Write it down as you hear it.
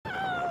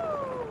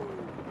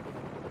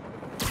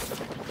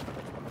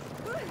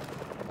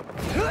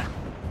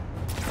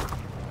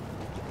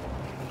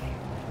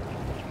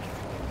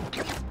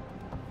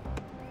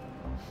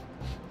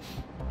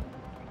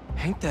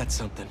Ain't that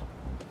something?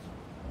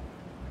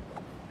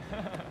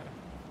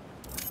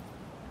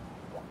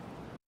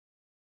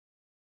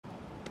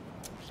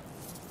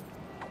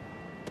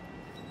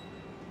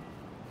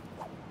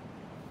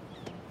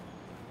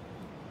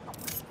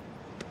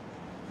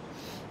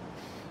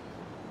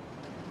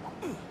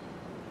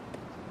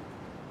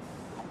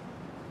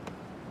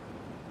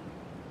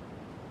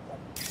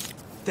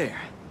 There.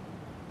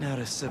 Now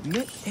to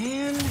submit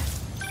and...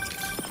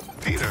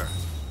 Peter!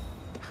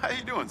 How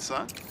you doing,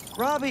 son?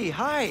 Robbie,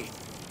 hi!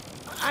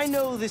 I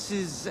know this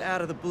is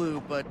out of the blue,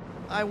 but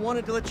I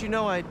wanted to let you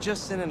know I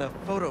just sent in a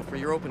photo for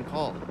your open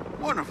call.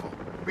 Wonderful.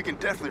 We can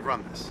definitely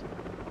run this.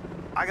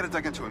 I gotta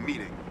duck into a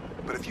meeting,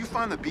 but if you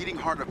find the beating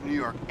heart of New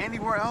York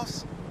anywhere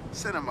else,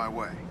 send it my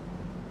way.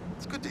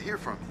 It's good to hear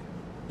from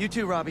you. You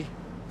too, Robbie.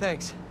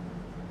 Thanks.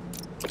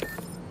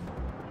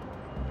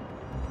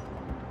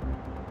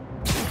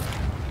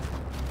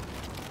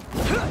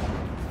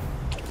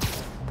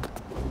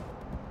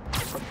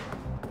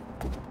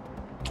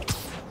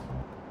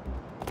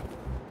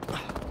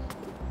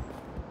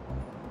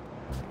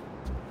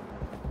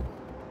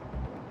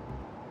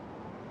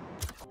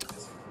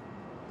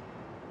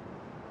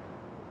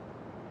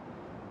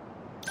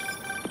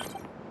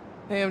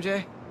 Hey,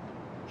 MJ.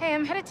 Hey,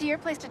 I'm headed to your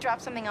place to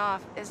drop something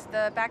off. Is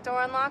the back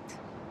door unlocked?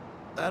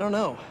 I don't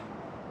know.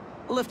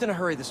 I left in a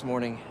hurry this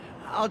morning.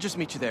 I'll just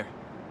meet you there.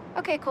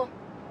 Okay, cool.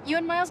 You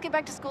and Miles get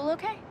back to school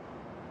okay?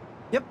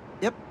 Yep.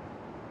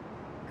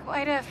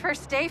 Quite a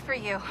first day for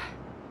you.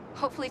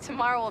 Hopefully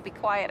tomorrow will be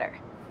quieter.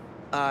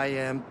 I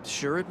am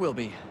sure it will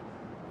be.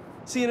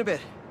 See you in a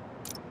bit.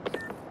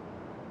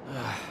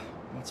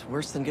 What's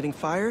worse than getting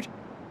fired?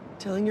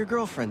 Telling your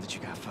girlfriend that you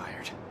got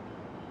fired.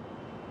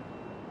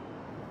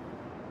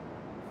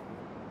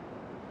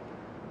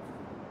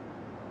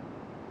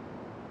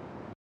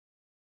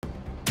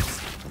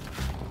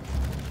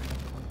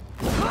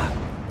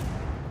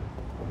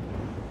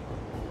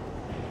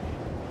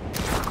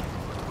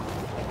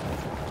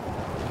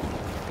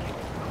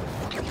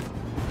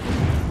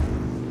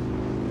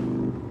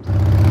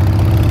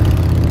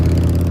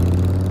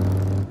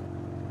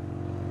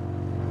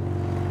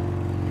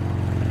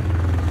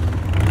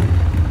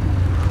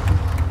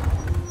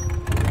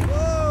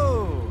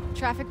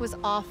 Traffic was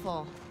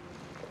awful.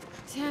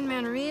 Tan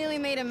Man really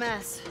made a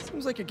mess.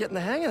 Seems like you're getting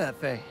the hang of that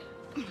thing.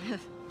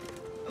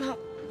 Well,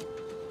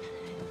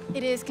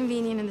 it is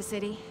convenient in the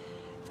city,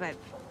 but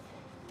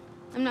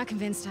I'm not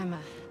convinced I'm a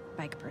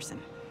bike person.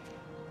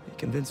 You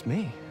convinced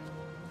me.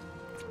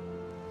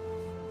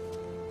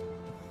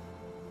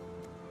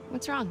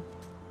 What's wrong?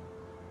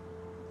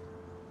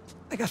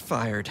 I got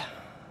fired.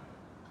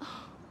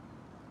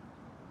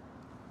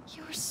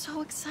 You were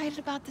so excited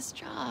about this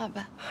job.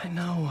 I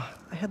know.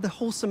 I had the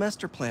whole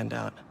semester planned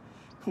out.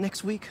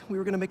 Next week, we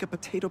were gonna make a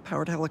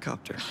potato-powered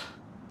helicopter.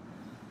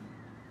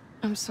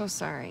 I'm so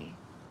sorry.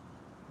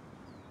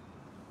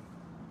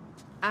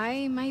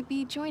 I might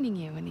be joining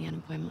you in the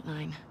unemployment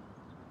line.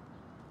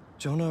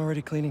 Jonah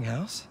already cleaning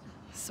house?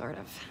 Sort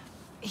of.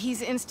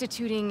 He's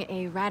instituting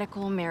a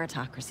radical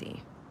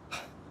meritocracy.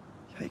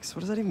 Yikes, what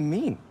does that even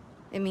mean?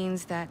 It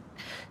means that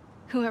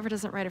whoever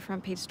doesn't write a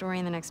front-page story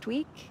in the next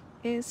week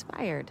is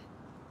fired.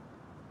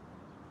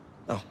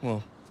 Oh,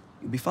 well,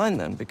 you'll be fine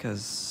then,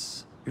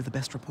 because you're the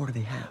best reporter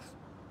they have.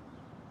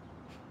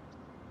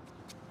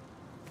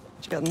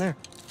 What you got in there?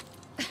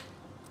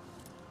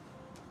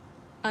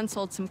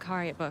 Unsold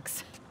Simcaria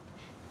books.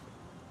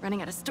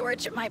 Running out of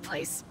storage at my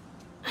place.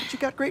 But you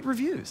got great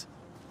reviews.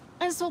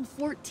 I sold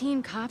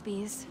 14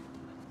 copies.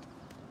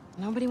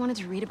 Nobody wanted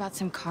to read about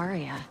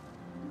Simcaria.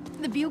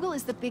 The Bugle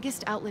is the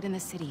biggest outlet in the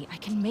city. I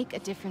can make a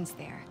difference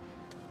there.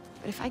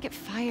 But if I get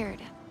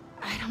fired,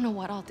 I don't know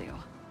what I'll do.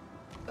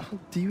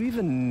 Do you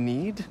even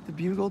need the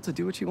Bugle to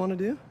do what you want to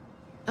do?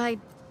 I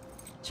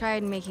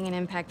tried making an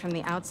impact from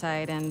the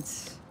outside and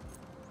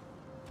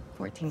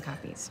 14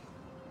 copies.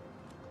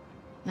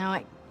 Now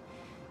I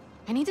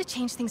need to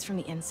change things from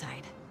the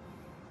inside.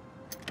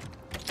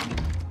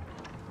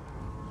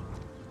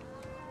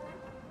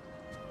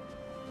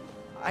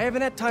 I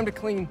haven't had time to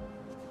clean.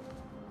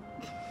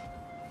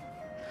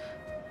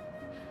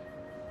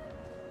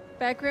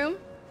 Back room?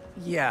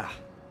 Yeah.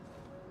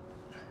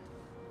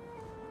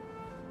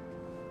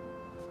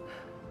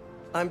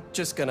 I'm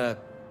just gonna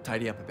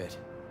tidy up a bit.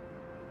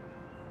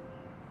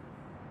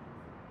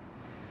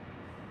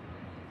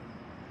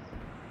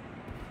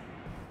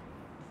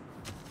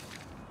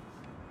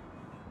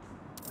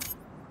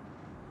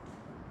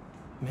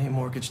 May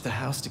mortgaged the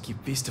house to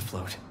keep Beast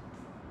afloat.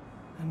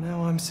 And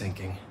now I'm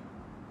sinking.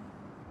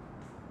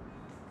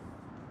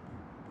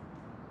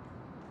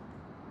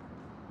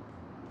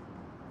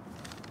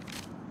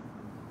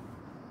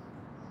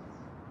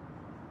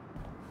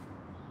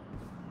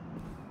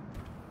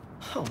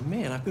 Oh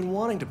man, I've been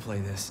wanting to play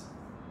this.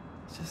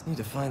 Just need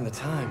to find the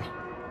time.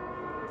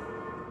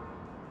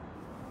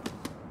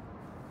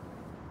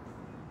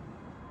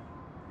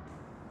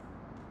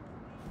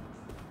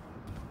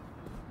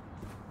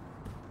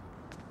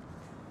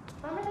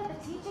 Remember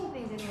that the teaching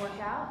thing didn't work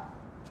out?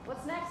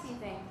 What's next, you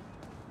think?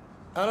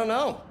 I don't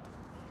know.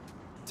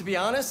 To be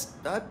honest,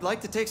 I'd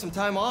like to take some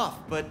time off,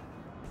 but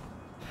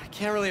I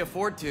can't really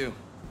afford to.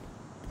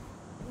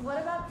 What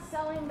about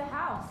selling the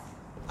house?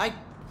 I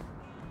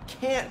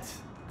can't.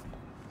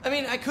 I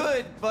mean, I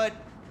could, but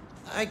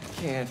I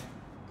can't.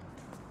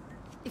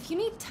 If you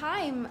need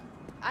time,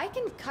 I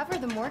can cover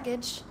the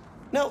mortgage.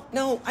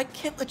 No, I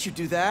can't let you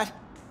do that.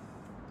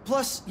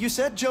 Plus, you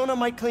said Jonah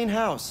might clean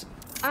house.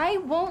 I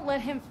won't let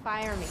him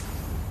fire me.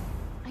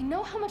 I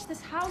know how much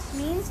this house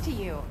means to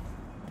you.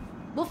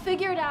 We'll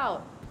figure it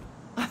out.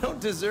 I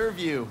don't deserve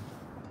you.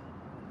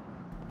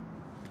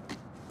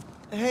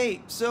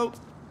 Hey, so,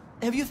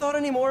 have you thought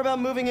any more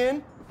about moving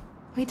in?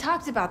 We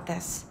talked about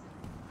this.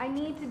 I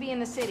need to be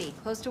in the city,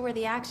 close to where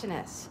the action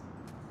is.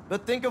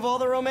 But think of all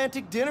the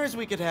romantic dinners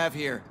we could have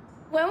here.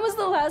 When was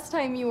the last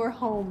time you were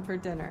home for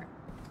dinner?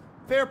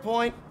 Fair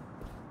point.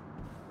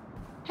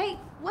 Hey,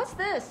 what's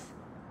this?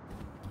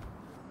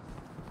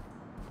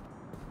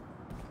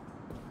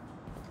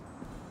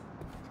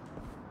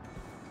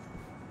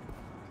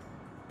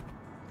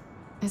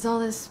 Is all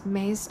this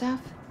May's stuff?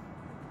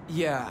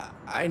 Yeah,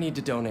 I need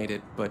to donate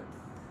it, but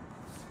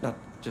not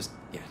just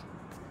yet.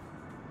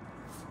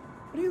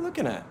 What are you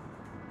looking at?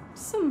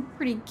 Some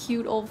pretty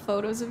cute old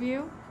photos of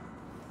you.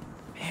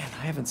 Man,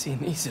 I haven't seen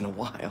these in a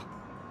while.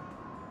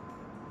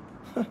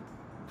 Huh.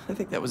 I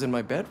think that was in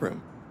my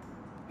bedroom.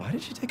 Why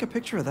did she take a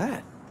picture of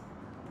that?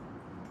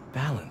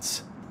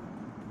 Balance.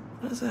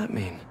 What does that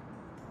mean?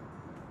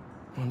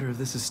 Wonder if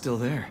this is still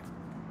there.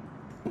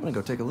 I'm gonna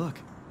go take a look.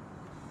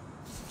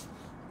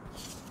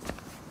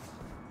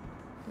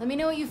 Let me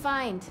know what you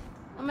find.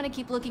 I'm gonna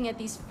keep looking at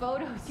these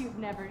photos you've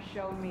never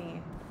shown me.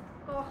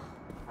 Oh,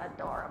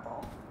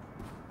 adorable.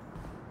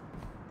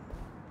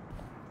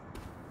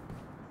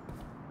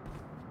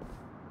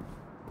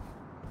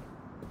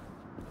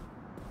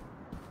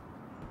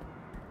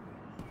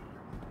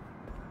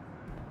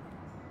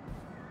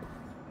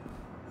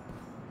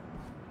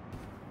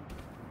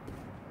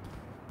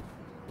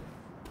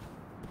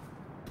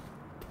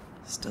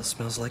 Still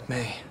smells like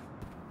May.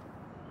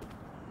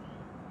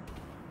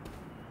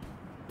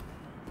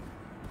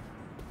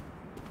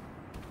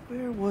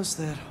 Where was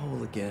that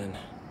hole again?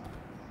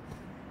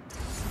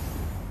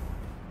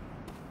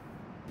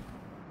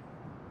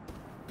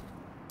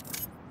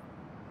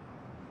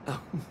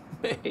 Oh,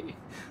 May.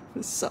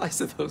 The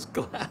size of those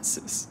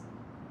glasses.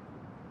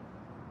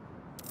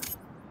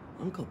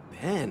 Uncle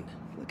Ben,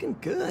 looking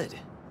good.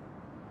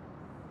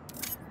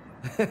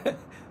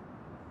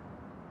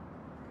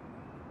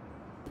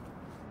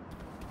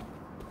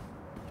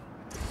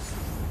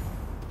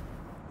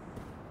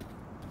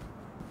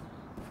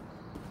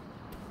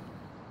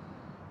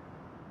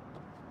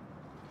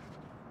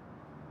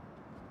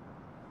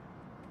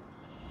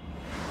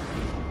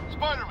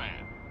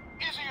 Spiderman,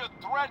 is he a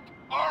threat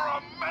or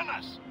a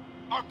menace?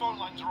 Our phone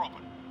lines are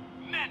open.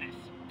 Menace.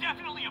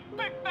 Definitely a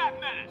big fat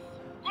menace.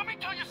 Let me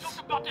tell you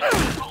something about this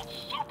thing called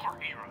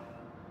superhero.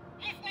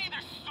 He's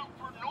neither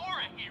super nor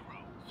a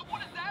hero. So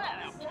what does that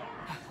add up to?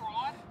 A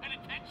fraud? An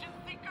attention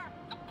seeker?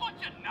 A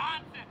bunch of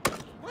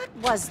nonsense. What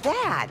was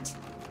that?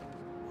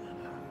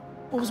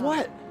 What was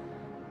what?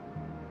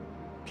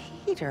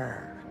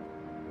 Peter.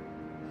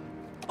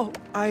 Oh,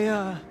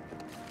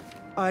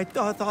 I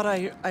thought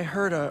I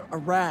heard a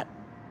rat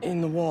in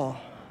the wall.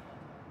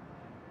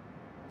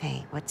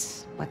 Hey,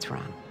 what's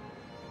wrong?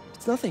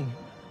 It's nothing.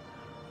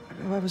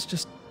 I was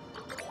just...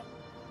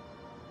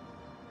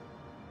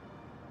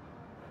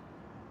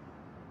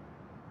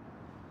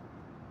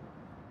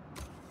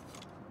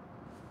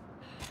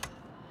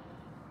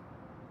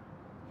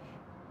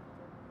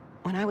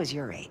 When I was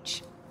your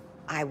age,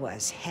 I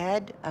was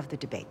head of the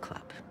debate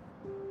club,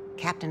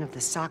 captain of the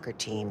soccer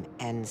team,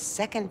 and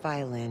second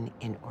violin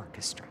in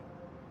orchestra.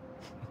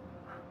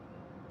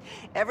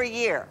 Every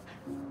year,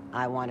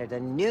 I wanted a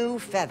new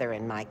feather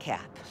in my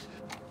cap.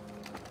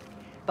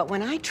 But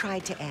when I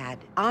tried to add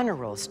honor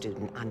roll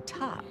student on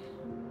top,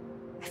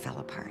 I fell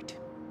apart.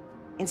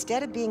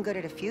 Instead of being good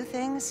at a few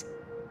things,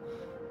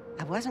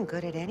 I wasn't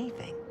good at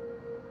anything.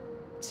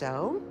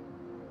 So,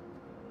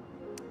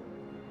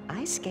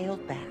 I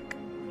scaled back.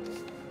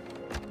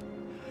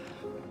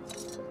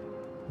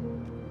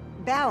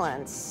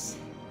 Balance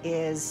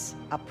is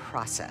a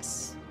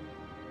process,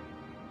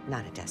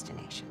 not a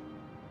destination.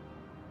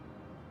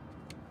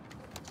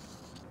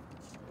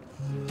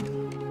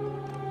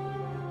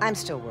 I'm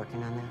still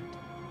working on that.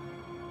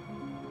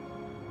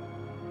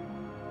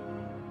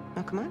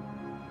 Oh, come on.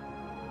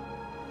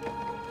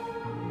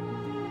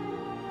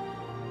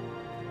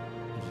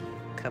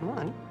 Come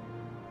on.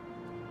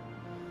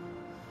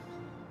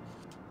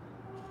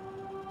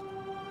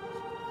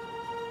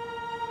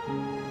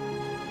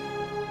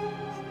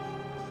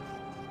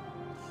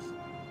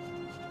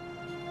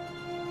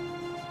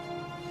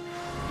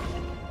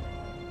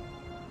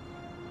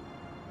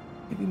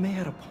 Maybe May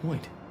had a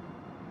point.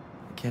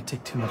 I can't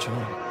take too much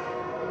on.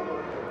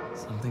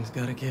 Something's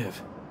gotta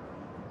give.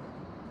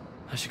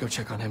 I should go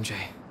check on MJ.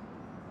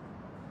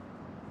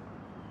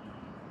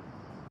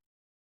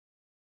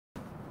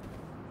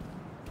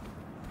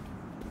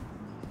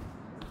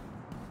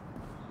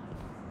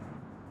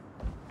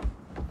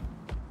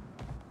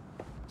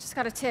 Just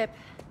got a tip.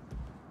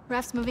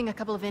 Raph's moving a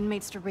couple of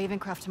inmates to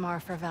Ravencroft tomorrow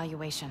for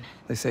evaluation.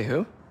 They say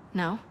who?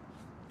 No,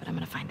 but I'm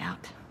gonna find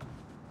out.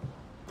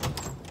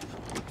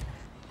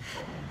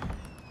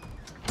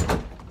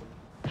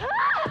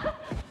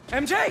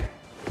 MJ!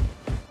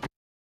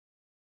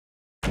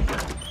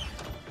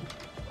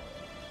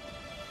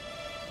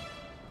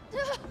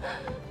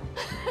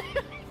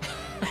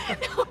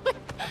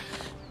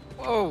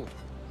 Whoa.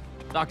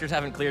 Doctors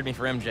haven't cleared me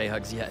for MJ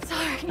hugs yet.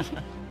 Sorry.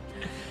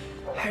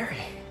 Harry.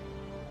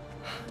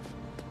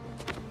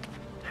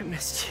 I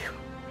missed you.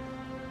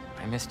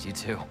 I missed you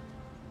too.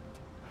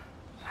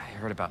 I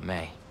heard about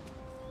May.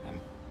 I'm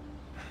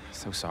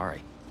so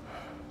sorry.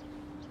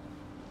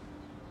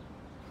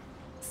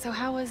 So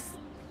how was...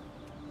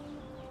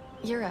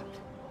 Europe?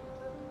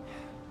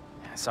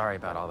 Sorry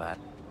about all that.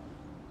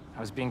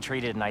 I was being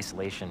treated in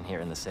isolation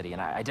here in the city,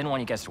 and I didn't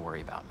want you guys to worry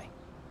about me.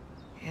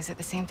 Is it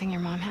the same thing your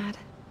mom had?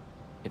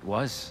 It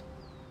was.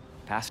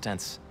 Past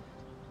tense.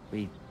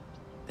 We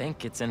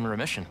think it's in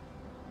remission.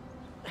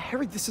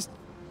 Harry, this is...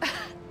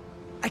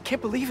 I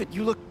can't believe it.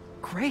 You look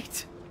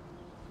great.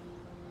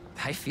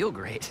 I feel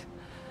great.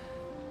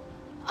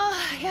 I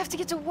have to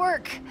get to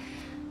work.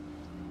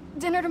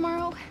 Dinner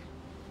tomorrow?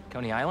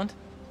 Coney Island?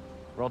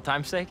 For old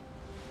time's sake?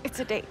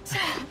 It's a date.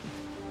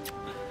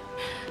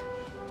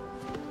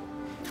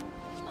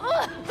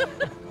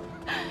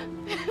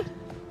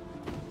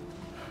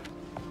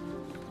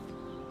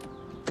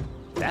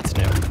 That's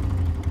new.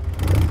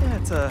 Yeah,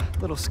 it's a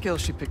little skill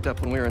she picked up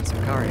when we were in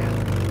Sicaria.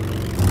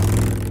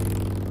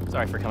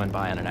 Sorry for coming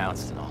by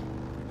unannounced and all.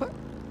 What?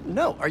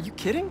 No, are you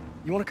kidding?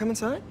 You want to come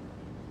inside?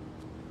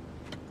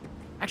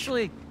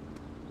 Actually,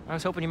 I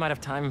was hoping you might have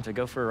time to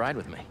go for a ride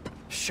with me.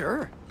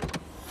 Sure.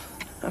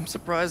 I'm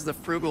surprised the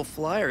frugal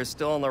flyer is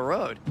still on the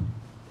road.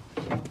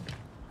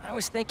 I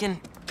was thinking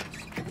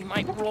we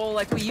might roll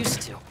like we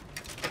used to.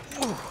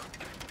 Ooh.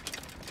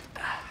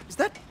 Is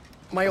that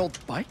my old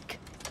bike?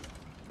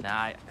 Nah,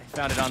 I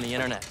found it on the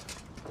internet.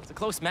 It's a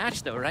close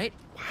match though, right?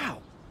 Wow.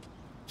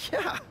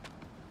 Yeah.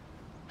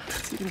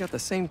 It's even got the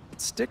same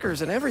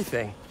stickers and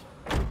everything.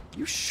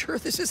 You sure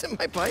this isn't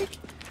my bike?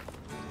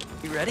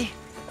 You ready?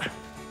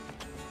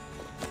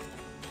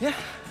 Yeah.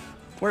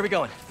 Where are we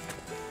going?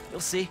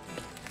 You'll see.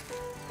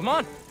 Come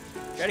on,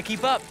 try to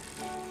keep up.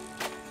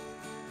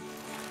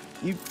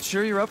 You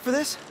sure you're up for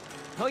this?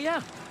 Oh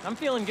yeah, I'm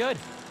feeling good.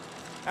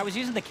 I was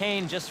using the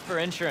cane just for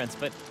insurance,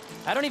 but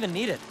I don't even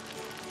need it.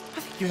 I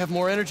think you have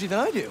more energy than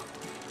I do.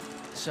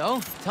 So,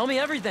 tell me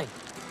everything.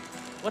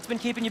 What's been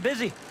keeping you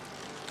busy?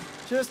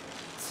 Just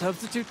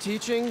substitute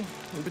teaching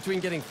in between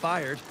getting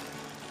fired.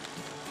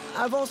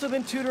 I've also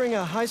been tutoring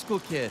a high school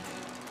kid.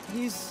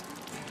 He's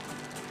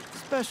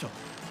special.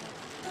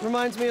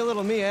 Reminds me a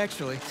little of me,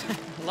 actually.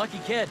 Lucky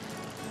kid.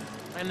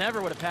 I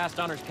never would have passed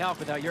honors calc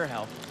without your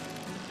help.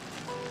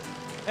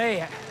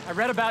 Hey, I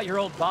read about your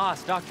old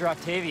boss, Dr.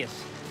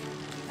 Octavius.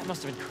 That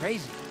must have been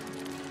crazy.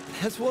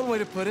 That's one way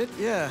to put it,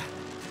 yeah.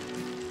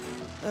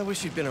 I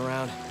wish you'd been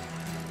around.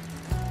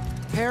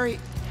 Harry,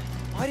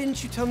 why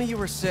didn't you tell me you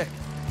were sick?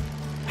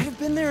 I'd have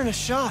been there in a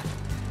shot.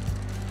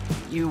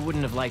 You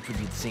wouldn't have liked what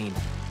you'd seen.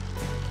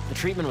 The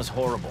treatment was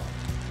horrible.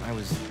 I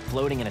was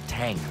floating in a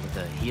tank with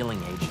a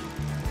healing agent.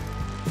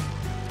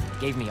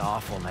 It gave me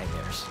awful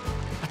nightmares.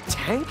 A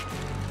tank?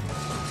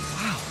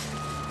 Wow.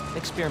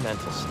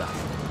 Experimental stuff.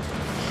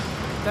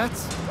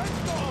 That's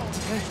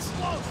intense.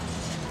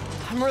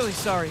 I'm really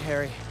sorry,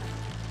 Harry.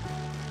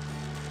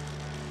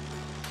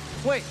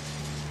 Wait,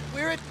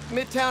 we're at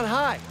Midtown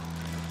High.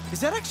 Is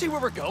that actually where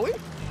we're going?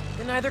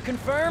 Can neither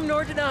confirm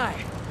nor deny.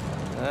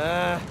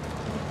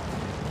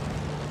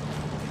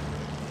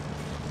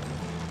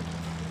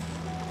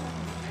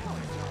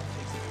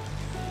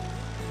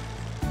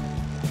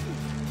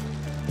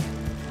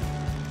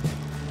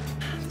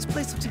 This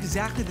place looks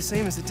exactly the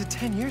same as it did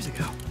 10 years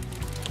ago.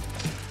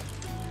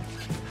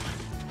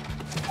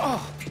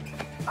 Oh.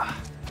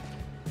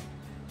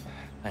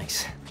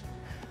 Thanks.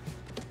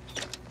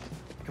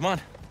 Come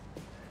on.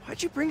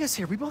 Why'd you bring us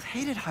here? We both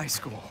hated high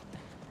school.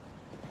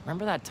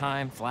 Remember that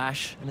time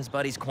Flash and his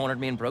buddies cornered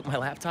me and broke my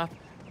laptop?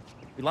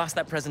 We lost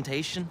that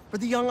presentation, For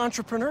the Young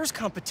Entrepreneurs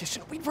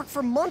Competition. We'd worked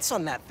for months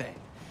on that thing.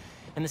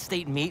 and the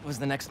state meet was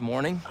the next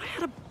morning, I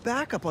had a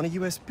backup on a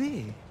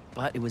USB.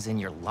 but it was in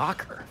your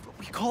locker.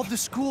 We called the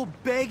school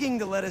begging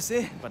to let us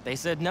in. But they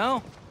said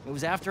no. It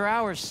was after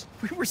hours.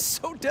 We were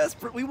so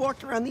desperate, we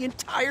walked around the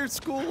entire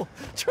school,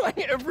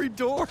 trying every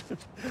door.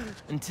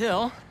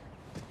 Until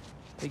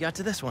we got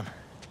to this one.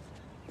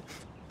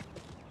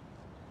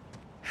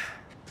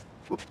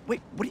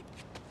 Wait, what do you...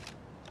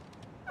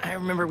 I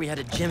remember we had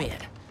to jimmy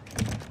it.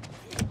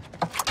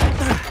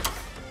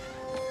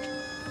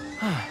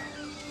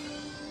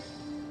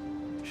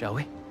 Shall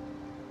we?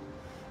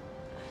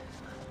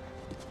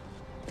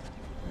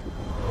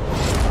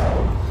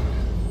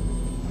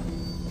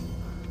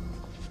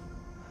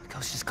 The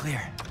coast is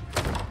clear.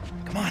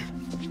 Come on.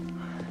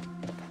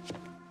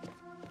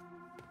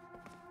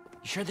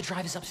 You sure the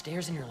drive is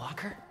upstairs in your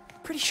locker?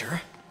 Pretty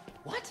sure.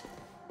 What?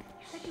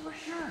 You said you were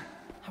sure.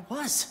 I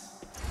was.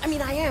 I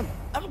mean, I am.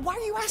 Why are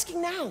you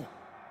asking now?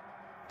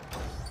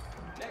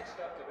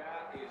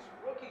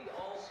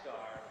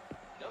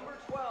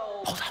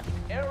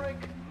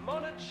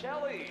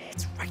 Shelly.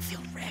 It's right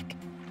field Rick.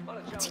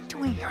 What's he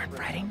doing here on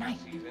Friday night?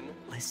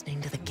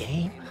 Listening to the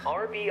game?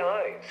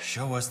 RBIs.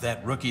 Show us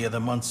that Rookie of the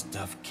Month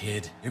stuff,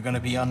 kid. You're gonna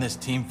be on this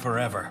team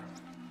forever.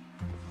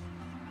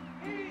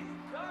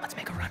 Let's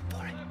make a run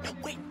for it. No,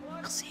 wait.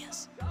 He'll see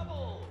us.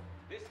 Double.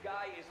 This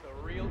guy is the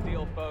real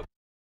deal, folks.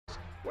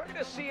 We're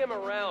gonna see him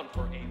around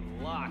for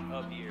a lot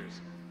of years.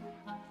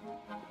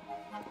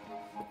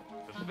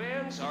 The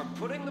fans are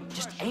putting the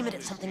Just pressure aim it on at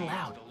this something team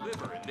loud. to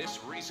deliver in this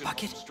recent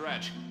Bucket?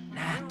 stretch.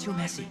 Nah, too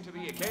messy. To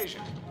the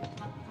occasion.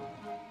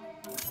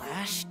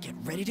 Flash, get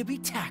ready to be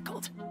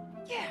tackled.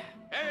 Yeah.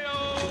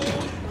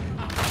 Heyo!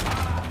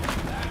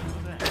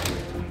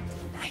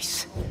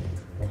 Nice.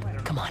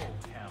 Come on.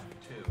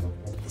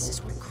 This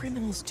is what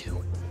criminals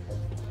do.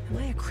 Am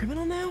I a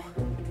criminal now?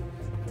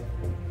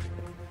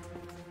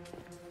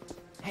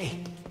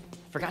 Hey,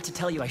 forgot to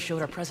tell you I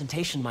showed our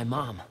presentation to my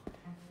mom.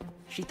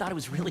 She thought it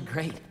was really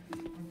great.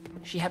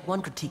 She had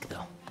one critique,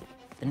 though.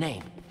 The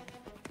name.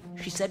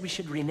 She said we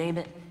should rename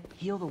it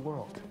Heal the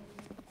World.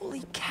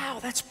 Holy cow,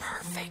 that's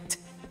perfect.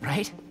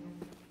 Right?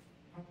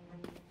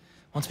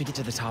 Once we get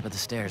to the top of the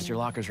stairs, your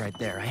locker's right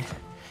there, right?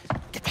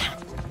 Get down.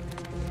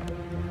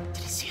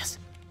 Did he see us?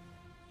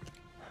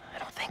 I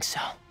don't think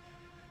so.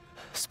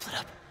 Split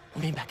up.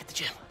 We'll meet back at the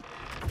gym.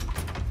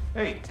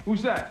 Hey,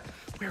 who's that?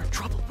 We're in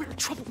trouble. We're in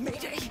trouble.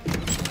 Mayday.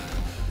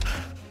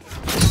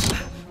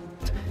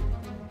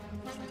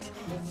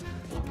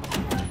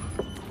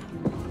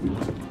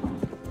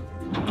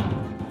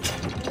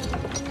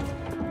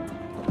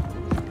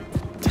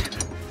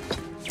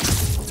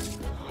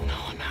 Oh no,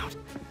 I'm out.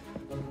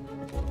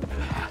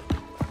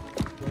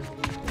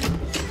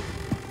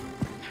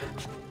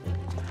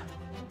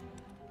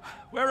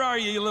 Where are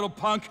you little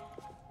punk?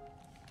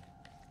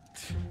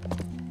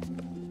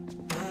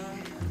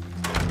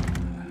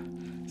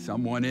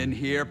 Someone in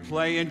here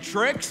playing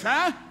tricks,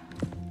 huh?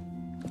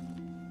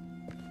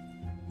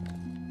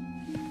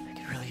 I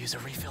could really use a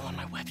refill on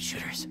my web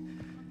shooters.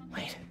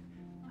 Wait,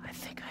 I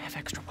think I have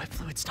extra web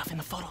fluid stuff in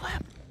the photo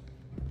lab.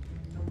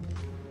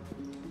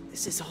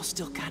 This is all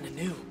still kind of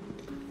new.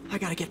 I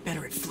gotta get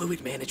better at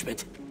fluid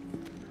management.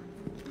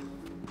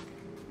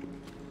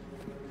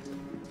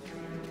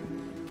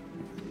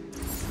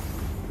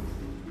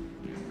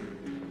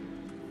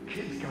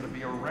 Kid's gotta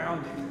be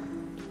around here.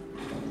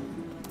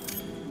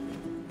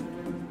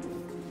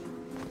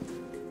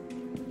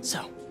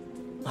 So,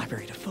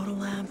 library to photo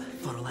lab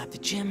to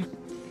gym,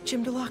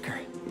 gym to locker.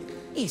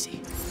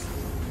 Easy.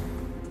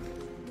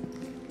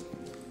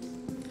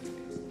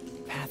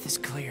 Path is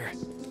clear.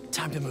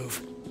 Time to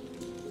move.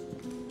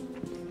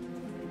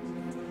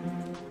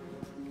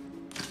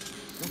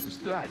 What was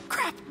that?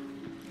 Crap!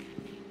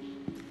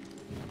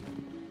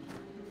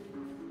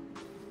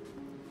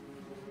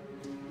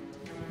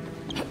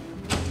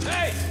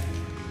 Hey!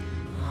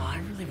 Oh, I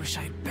really wish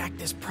I had backed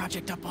this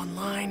project up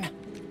online.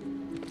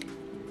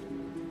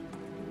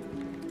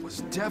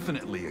 Was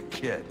definitely a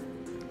kid.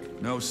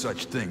 No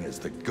such thing as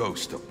the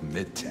ghost of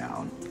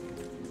Midtown.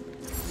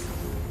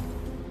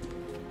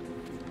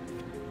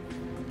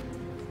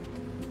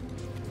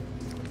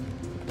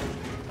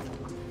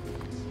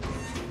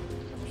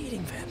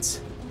 Heating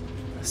vents.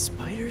 A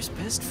spider's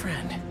best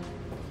friend.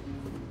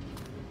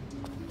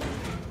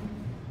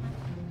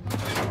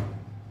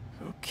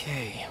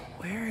 Okay,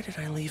 where did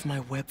I leave my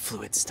web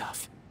fluid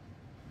stuff?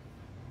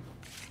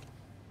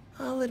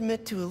 I'll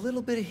admit to a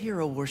little bit of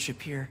hero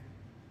worship here.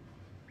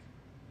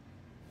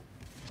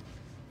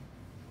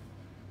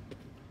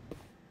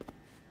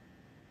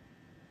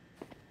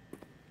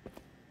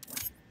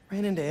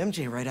 Ran into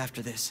MJ right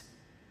after this.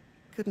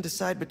 Couldn't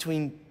decide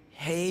between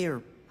hey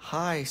or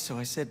hi, so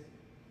I said,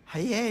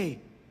 hey.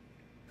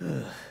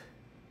 Ugh.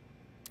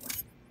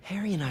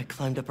 Harry and I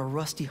climbed up a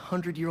rusty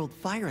 100-year-old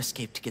fire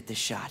escape to get this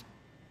shot.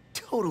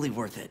 Totally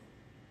worth it.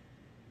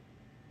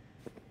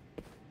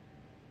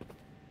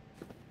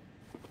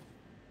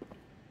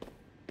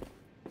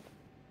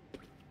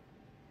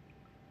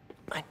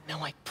 I know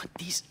I put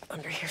these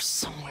under here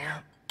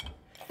somewhere.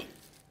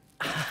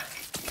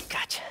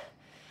 Gotcha.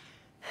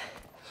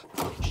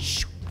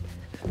 Shoot.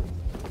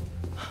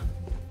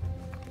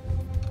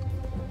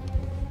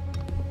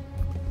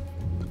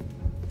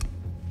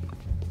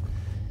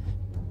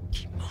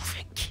 Keep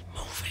moving, keep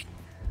moving.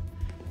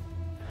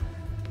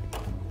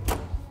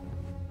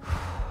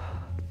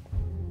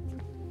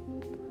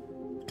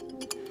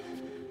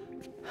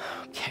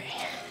 Okay.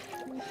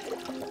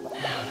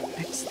 Now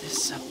mix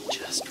this up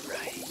just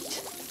right.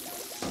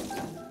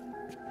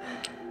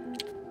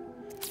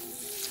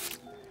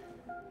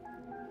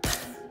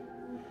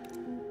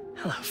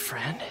 Hello,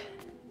 friend.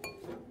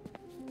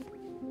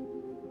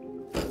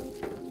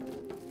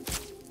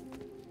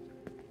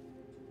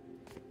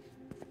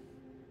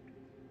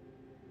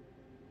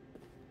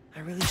 I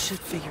really should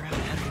figure out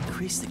how to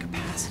increase the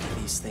capacity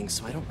of these things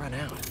so I don't run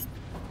out.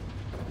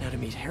 Now to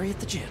meet Harry at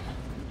the gym.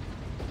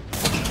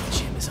 The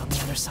gym is on the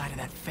other side of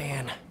that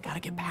fan. Gotta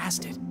get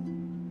past it.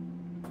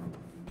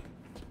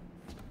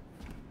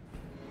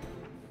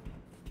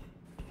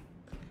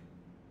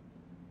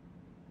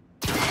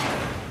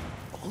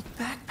 Old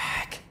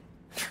backpack.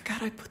 Forgot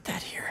How'd I put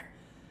that here?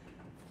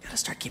 Gotta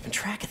start keeping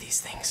track of these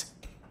things.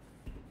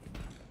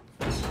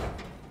 I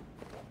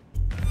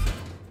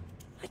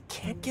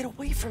can't get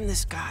away from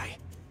this guy.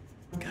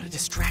 Gotta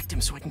distract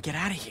him so I can get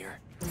out of here.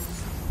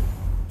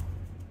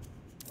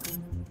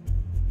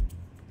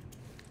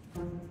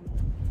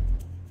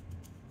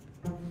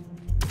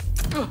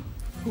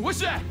 What's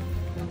that?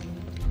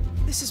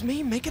 This is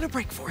me making a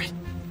break for it.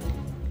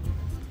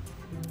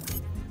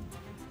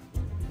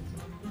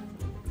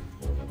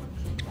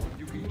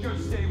 You can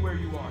just stay where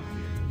you are,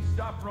 kid.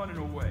 Stop running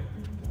away.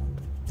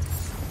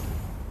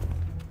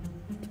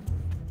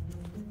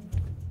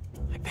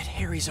 I bet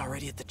Harry's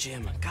already at the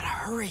gym. Gotta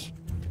hurry.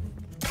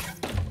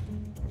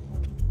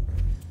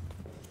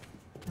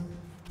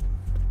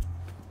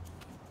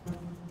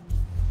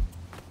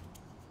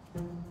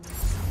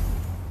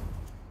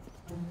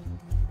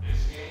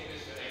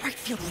 Right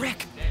field,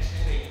 Rick.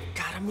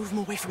 Gotta move him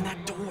away from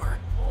that door.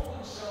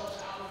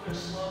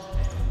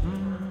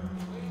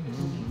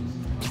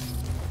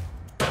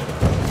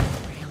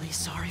 Really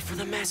sorry for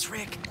the mess,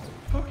 Rick.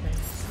 Okay.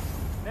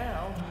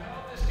 Now,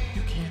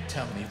 you can't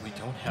tell me we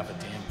don't have a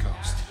damn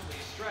ghost.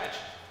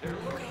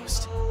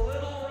 Ghost.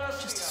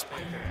 Just a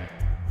spider.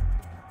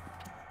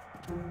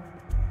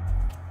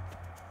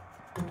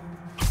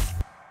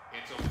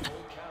 It's a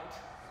full count.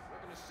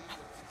 We're gonna see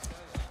what these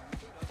guys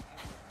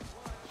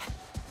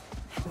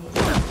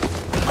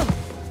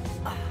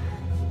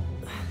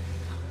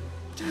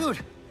Dude,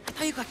 I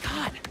thought you got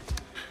caught.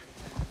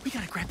 We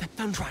gotta grab that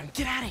thumb drive and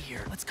get out of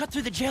here. Let's cut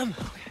through the gym.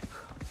 Okay.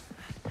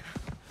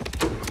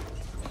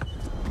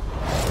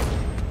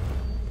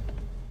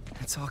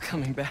 It's all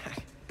coming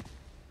back.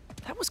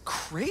 That was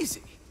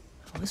crazy.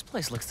 Well, this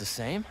place looks the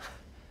same.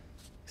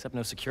 Except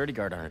no security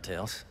guard on our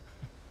tails.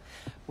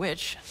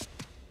 Which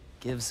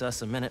gives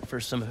us a minute for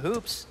some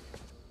hoops.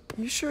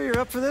 You sure you're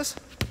up for this?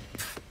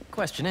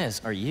 Question is,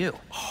 are you?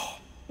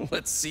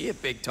 Let's see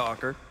it, big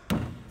talker.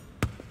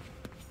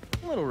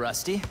 A little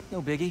rusty,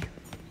 no biggie.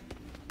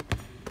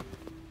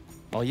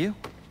 All you?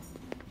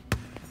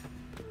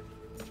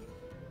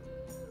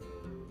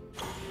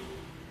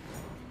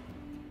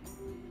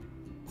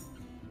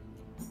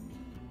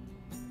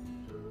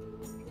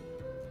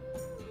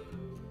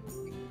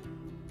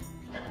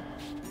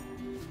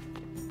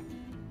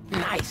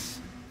 Nice!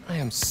 I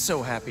am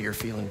so happy you're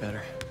feeling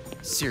better.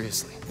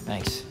 Seriously.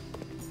 Thanks.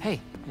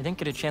 Hey, I didn't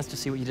get a chance to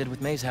see what you did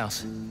with May's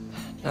house.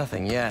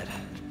 Nothing yet.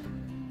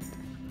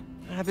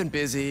 I've been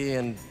busy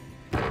and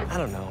I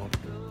don't know.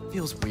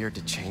 Feels weird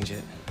to change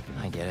it.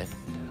 I get it.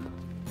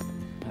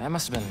 That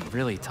must have been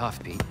really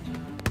tough, Pete.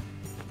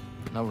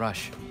 No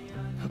rush.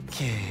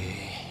 Okay,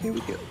 here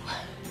we go.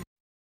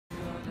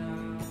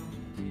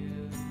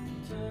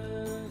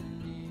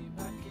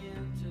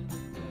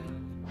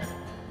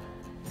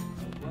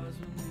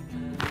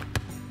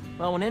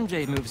 Well, when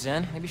MJ moves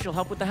in, maybe she'll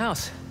help with the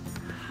house.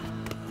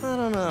 I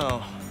don't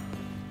know.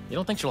 You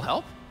don't think she'll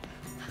help?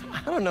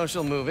 I don't know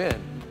she'll move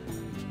in.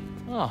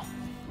 Oh.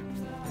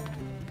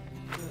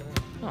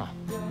 Oh,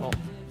 well,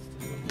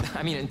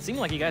 I mean, it seemed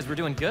like you guys were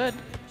doing good.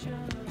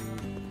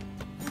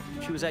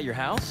 She was at your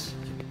house?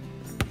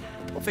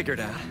 We'll figure it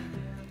out.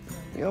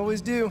 We always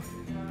do.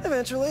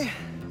 Eventually.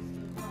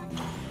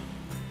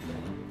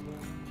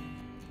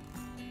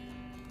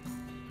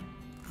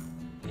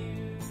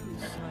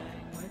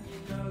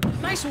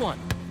 Nice one!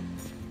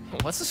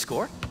 What's the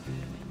score?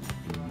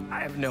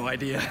 I have no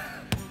idea.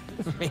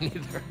 Me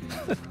neither.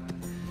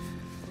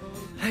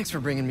 Thanks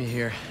for bringing me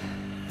here.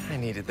 I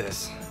needed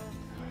this.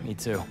 Me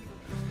too.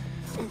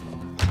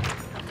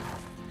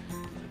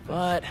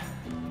 But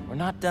we're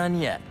not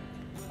done yet.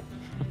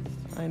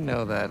 I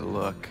know that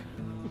look.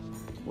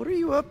 What are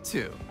you up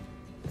to?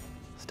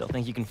 Still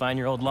think you can find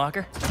your old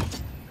locker?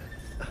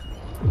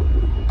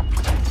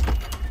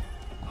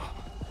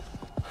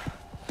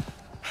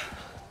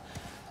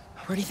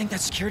 Where do you think that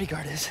security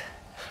guard is?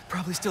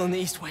 Probably still in the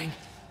East Wing.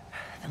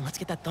 Then let's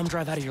get that thumb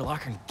drive out of your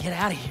locker and get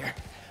out of here.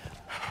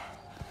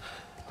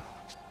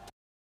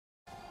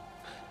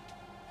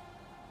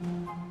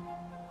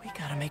 We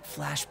gotta make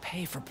Flash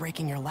pay for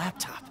breaking your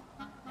laptop.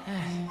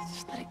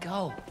 Just let it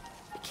go.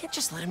 We can't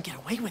just let him get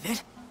away with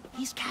it.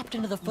 He's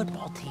captain of the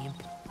football team,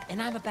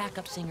 and I'm a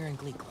backup singer in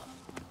Glee Club.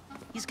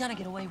 He's gonna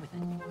get away with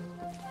it.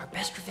 Our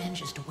best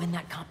revenge is to win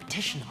that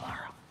competition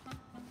tomorrow.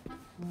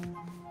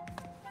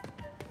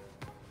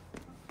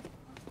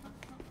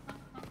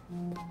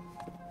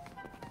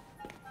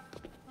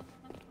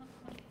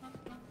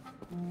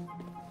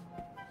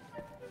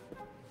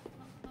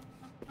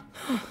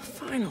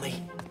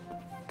 Finally.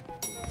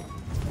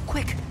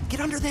 Quick, get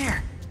under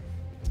there.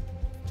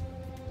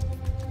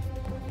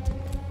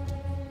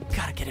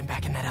 Gotta get him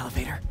back in that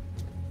elevator.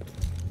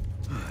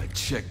 I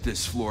checked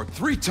this floor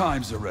 3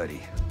 times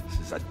already. This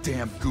is a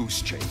damn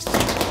goose chase.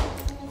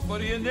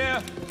 Somebody in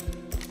there?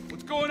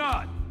 What's going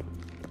on?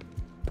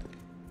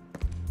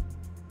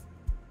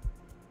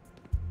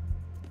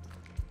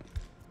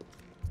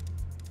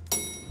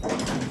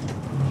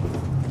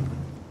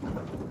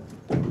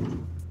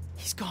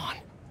 He's gone.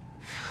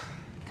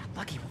 Got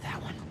lucky with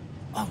that one.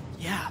 Oh,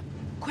 yeah.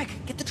 Quick,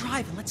 get the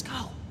drive and let's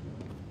go.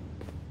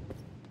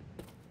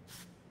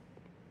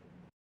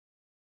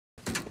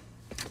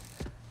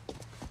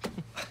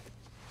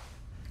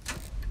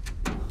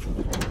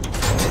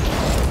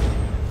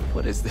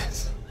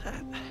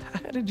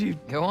 How did you...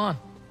 Go on.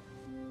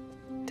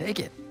 Take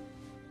it.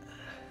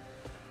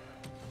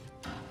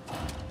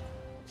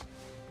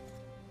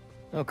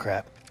 Oh,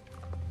 crap.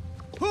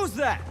 Who's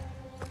that?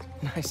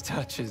 Nice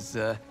touch. Is,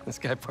 this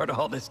guy part of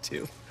all this,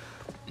 too?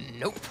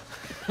 Nope.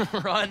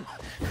 Run.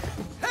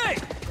 Hey!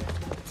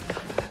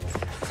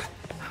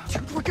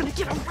 Dude, we're gonna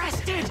get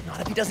arrested!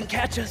 Not if he doesn't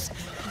catch us.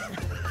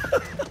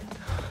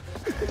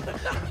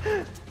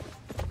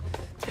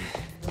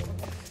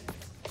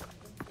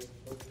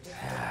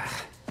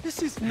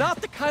 This is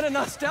not the kind of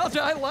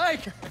nostalgia I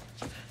like!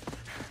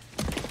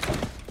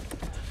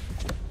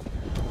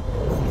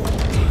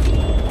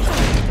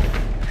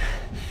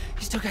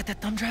 You still got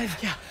that thumb drive?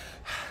 Yeah.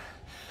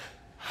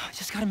 I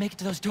just gotta make it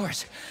to those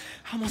doors.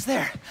 Almost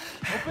there.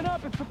 Open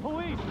up, it's the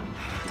police!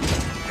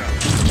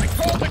 I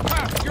called the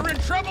cops! You're in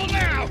trouble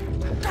now!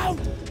 No!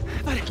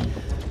 But...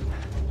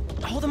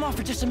 hold them off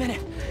for just a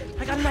minute.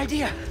 I got an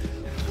idea.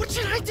 What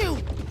should I do?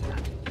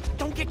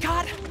 Don't get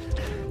caught?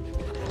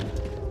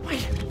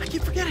 Wait, I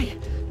keep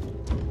forgetting.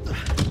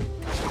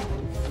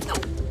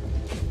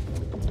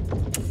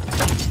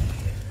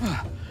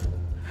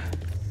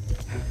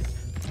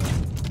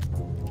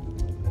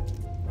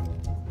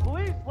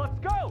 Police, let's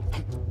go!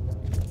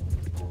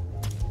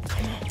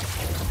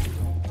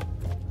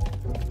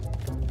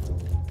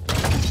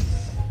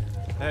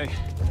 Hey,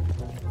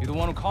 you the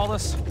one who called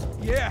us?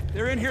 Yeah,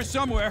 they're in here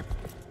somewhere.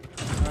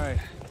 All right,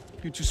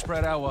 you two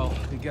spread out while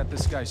we get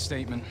this guy's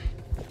statement.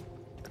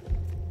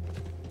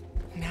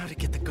 Now to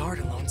get the guard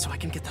alone so I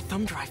can get the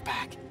thumb drive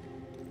back.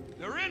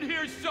 They're in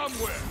here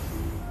somewhere!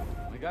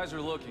 My guys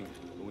are looking,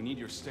 but we need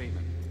your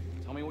statement.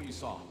 Tell me what you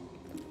saw.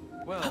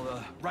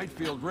 Well, right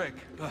field Rick,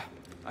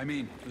 I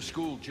mean, the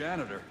school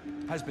janitor,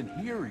 has been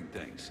hearing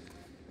things.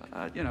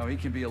 You know, he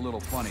can be a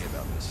little funny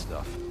about this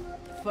stuff.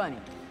 Funny.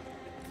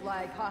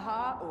 Like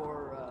haha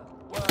or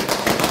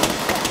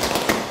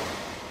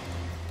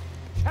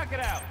Check it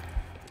out!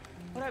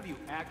 What have you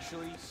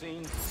actually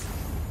seen?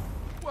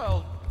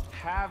 Well,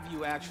 have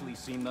you actually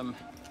seen them?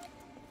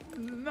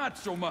 Not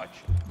so much,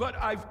 but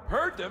I've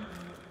heard them.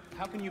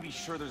 How can you be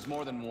sure there's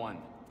more than one?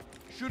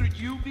 Shouldn't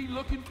you be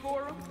looking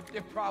for them?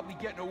 They're probably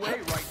getting away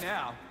right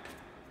now.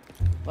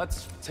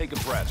 Let's take a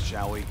breath,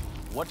 shall we?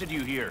 What did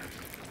you hear?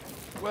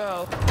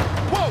 Well...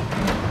 Whoa!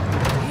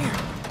 Here,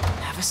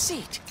 have a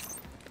seat.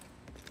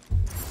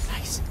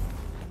 Nice.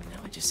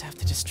 Now I just have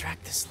to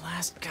distract this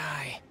last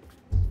guy.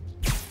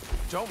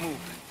 Don't move.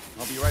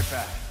 I'll be right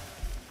back.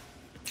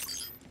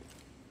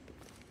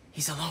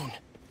 He's alone.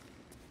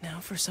 Now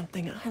for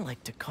something I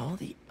like to call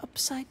the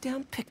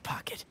upside-down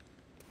pickpocket.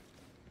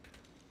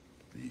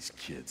 These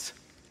kids,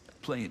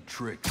 playing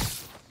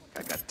tricks.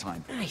 I got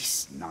time for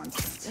Nice. this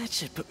nonsense. That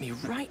should put me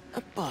right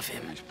above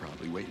him. He's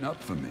probably waiting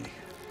up for me.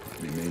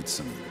 Probably made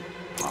some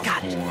Got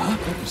popcorn. it.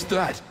 What was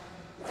that?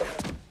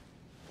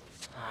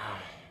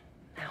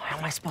 Now, how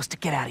am I supposed to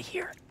get out of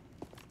here?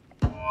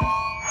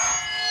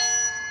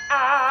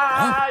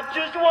 I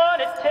just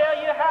want to tell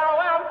you how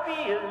I'm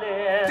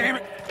feeling. Damn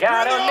it!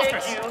 Gotta You're in the make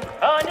office. you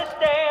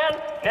understand.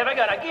 Never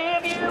gonna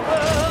give you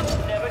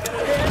up. Never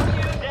gonna let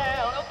you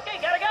down. Okay,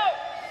 gotta go.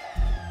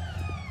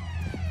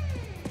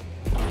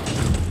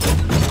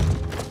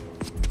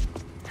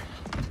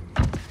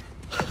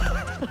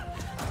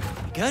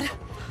 Good?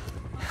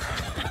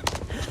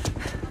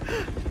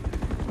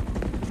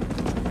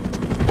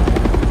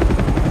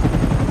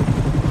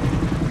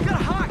 We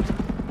got hawked!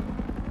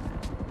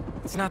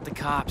 It's not the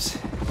cops.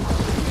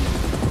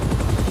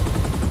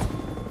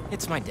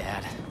 It's my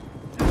dad.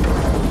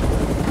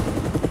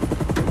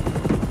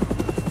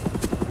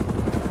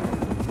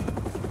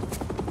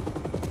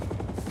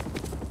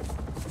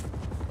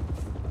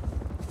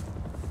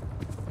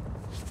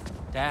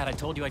 Dad, I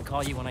told you I'd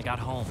call you when I got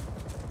home.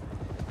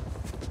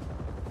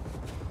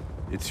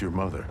 It's your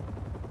mother.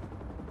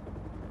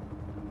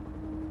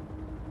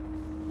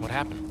 What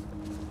happened?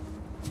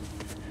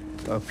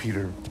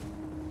 Peter,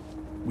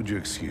 would you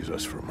excuse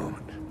us for a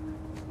moment?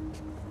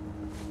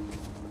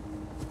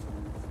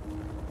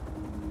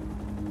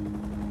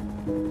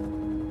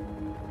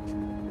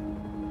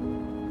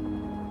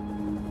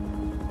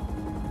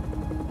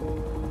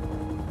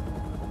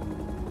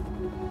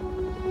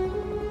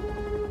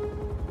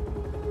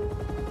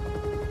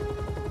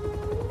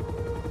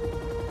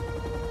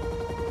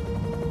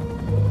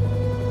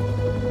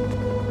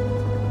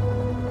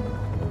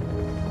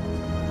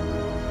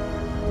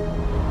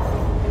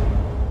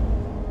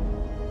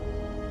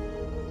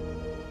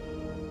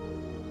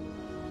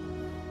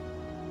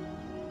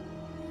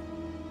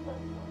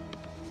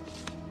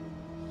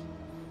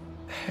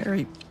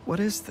 Harry, what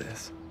is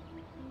this?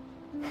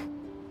 You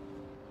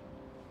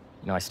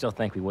know, I still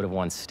think we would have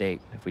won state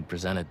if we'd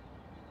presented.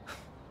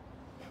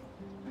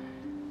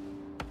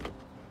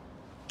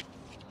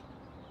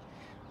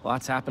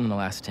 Lots happened in the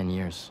last 10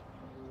 years.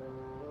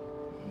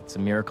 It's a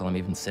miracle I'm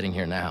even sitting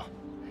here now.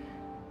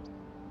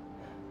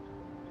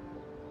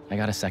 I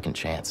got a second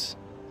chance.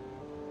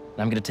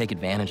 And I'm gonna take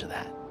advantage of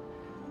that.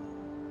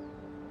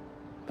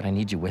 But I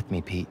need you with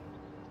me, Pete.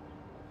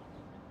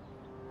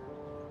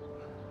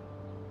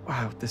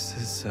 Wow, this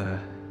is,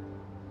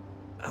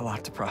 a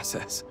lot to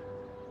process.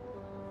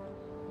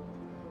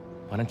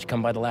 Why don't you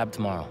come by the lab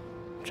tomorrow?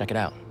 Check it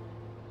out.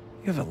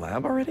 You have a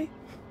lab already?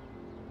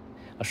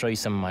 I'll show you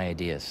some of my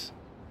ideas,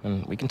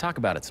 and we can talk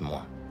about it some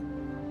more.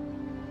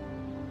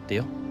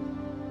 Deal?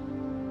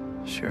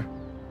 Sure.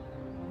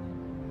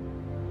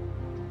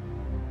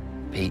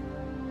 Pete,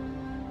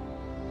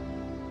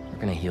 we're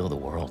gonna heal the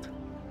world.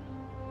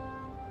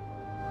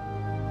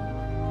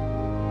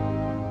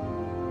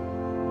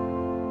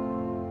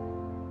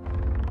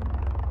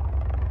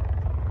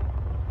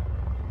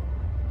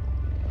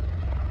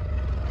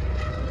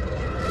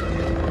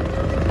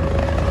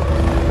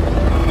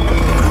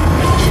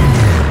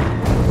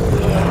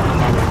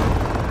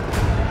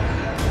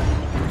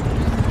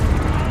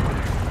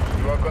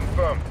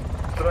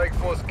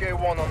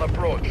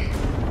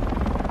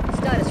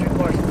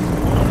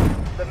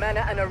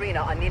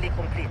 Are nearly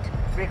complete.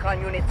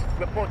 Recon unit,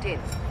 report in.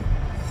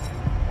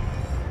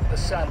 The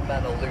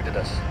Sandman eluded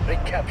us.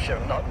 Recapture,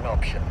 not an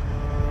option.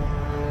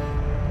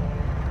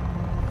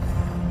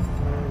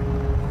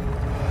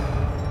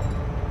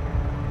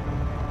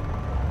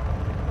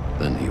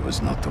 Then he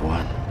was not the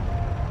one.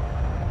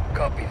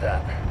 Copy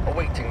that.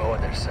 Awaiting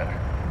orders, sir.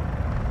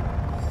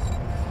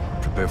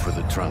 Prepare for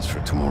the transfer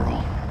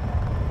tomorrow.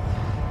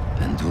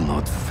 And do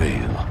not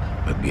fail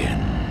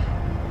again.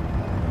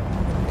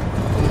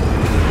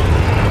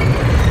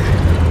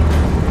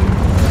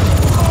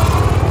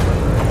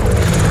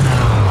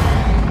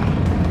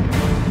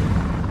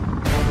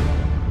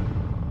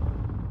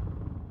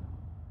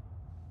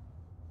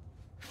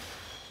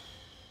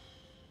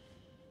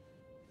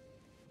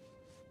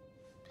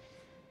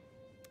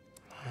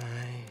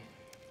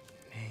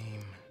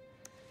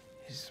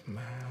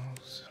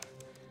 Miles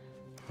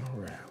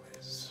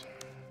Morales.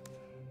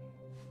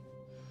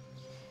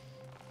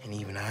 And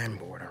even I'm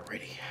bored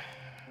already.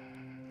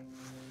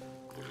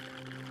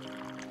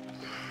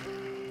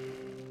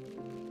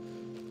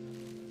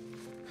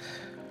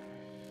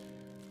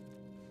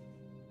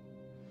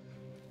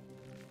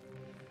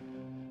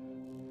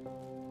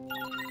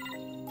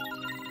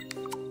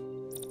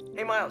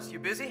 Hey, Miles, you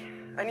busy?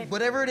 I need...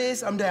 Whatever it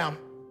is, I'm down.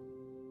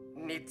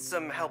 Need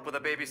some help with a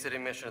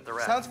babysitting mission at the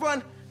raft. Sounds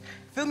fun.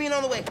 Fill me in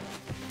on the way.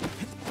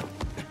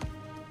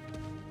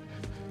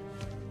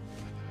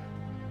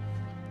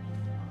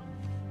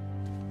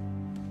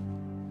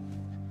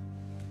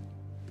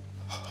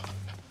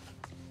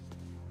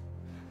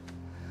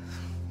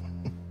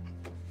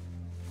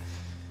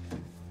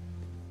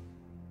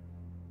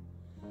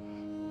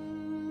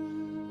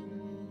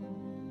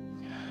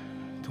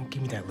 Don't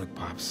give me that look,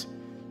 Pops.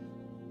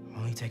 I'm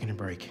only taking a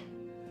break.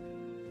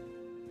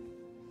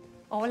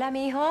 Hola,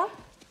 mijo.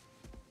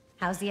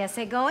 How's the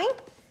essay going?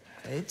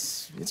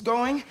 It's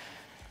going.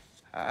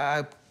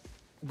 I'm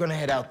gonna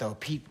head out, though.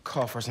 Pete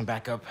called for some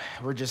backup.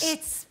 We're just...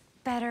 It's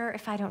better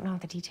if I don't know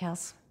the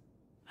details.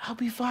 I'll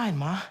be fine,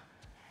 Ma.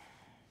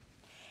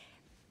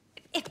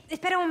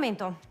 Espera un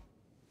momento.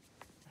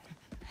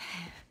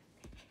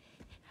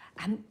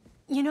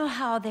 You know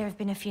how there have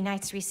been a few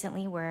nights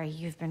recently where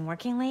you've been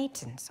working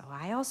late, and so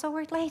I also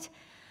worked late?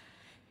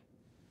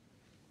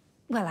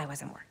 Well, I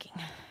wasn't working.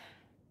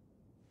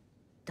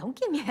 Don't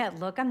give me that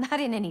look. I'm not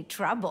in any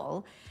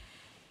trouble.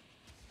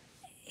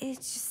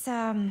 It's just,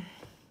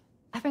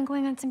 I've been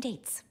going on some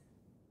dates.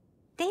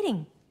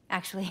 Dating,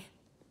 actually.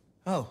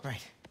 Oh,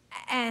 right.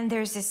 And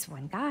there's this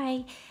one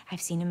guy.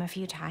 I've seen him a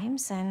few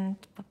times, and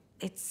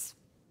it's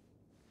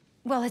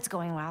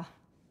going well.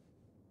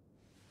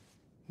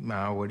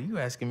 Ma, what are you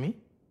asking me?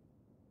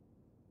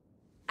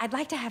 I'd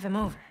like to have him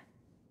over.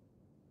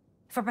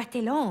 For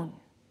Barthelone.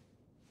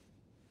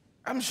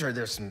 I'm sure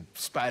there's some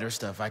spider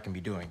stuff I can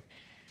be doing.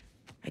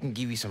 I can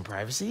give you some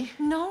privacy.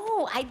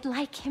 No, I'd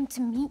like him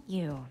to meet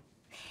you.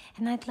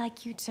 And I'd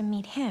like you to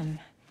meet him.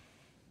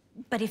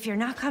 But if you're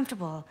not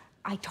comfortable,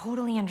 I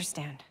totally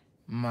understand.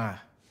 Ma.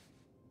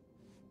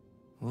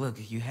 Look,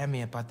 you had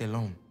me at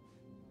Barthelone.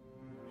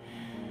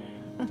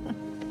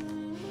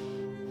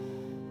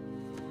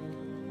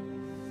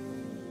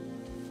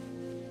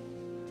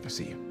 I'll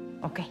see you.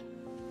 Okay.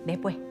 Ve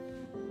pues.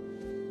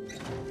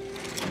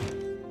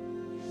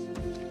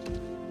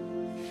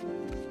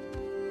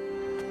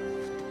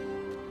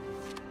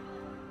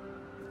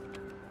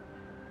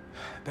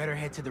 Better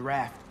head to the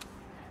raft.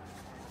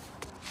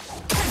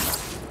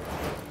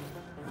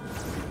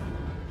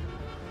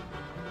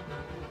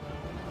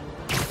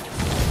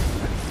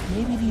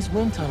 Maybe these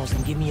wind tunnels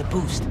can give me a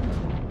boost.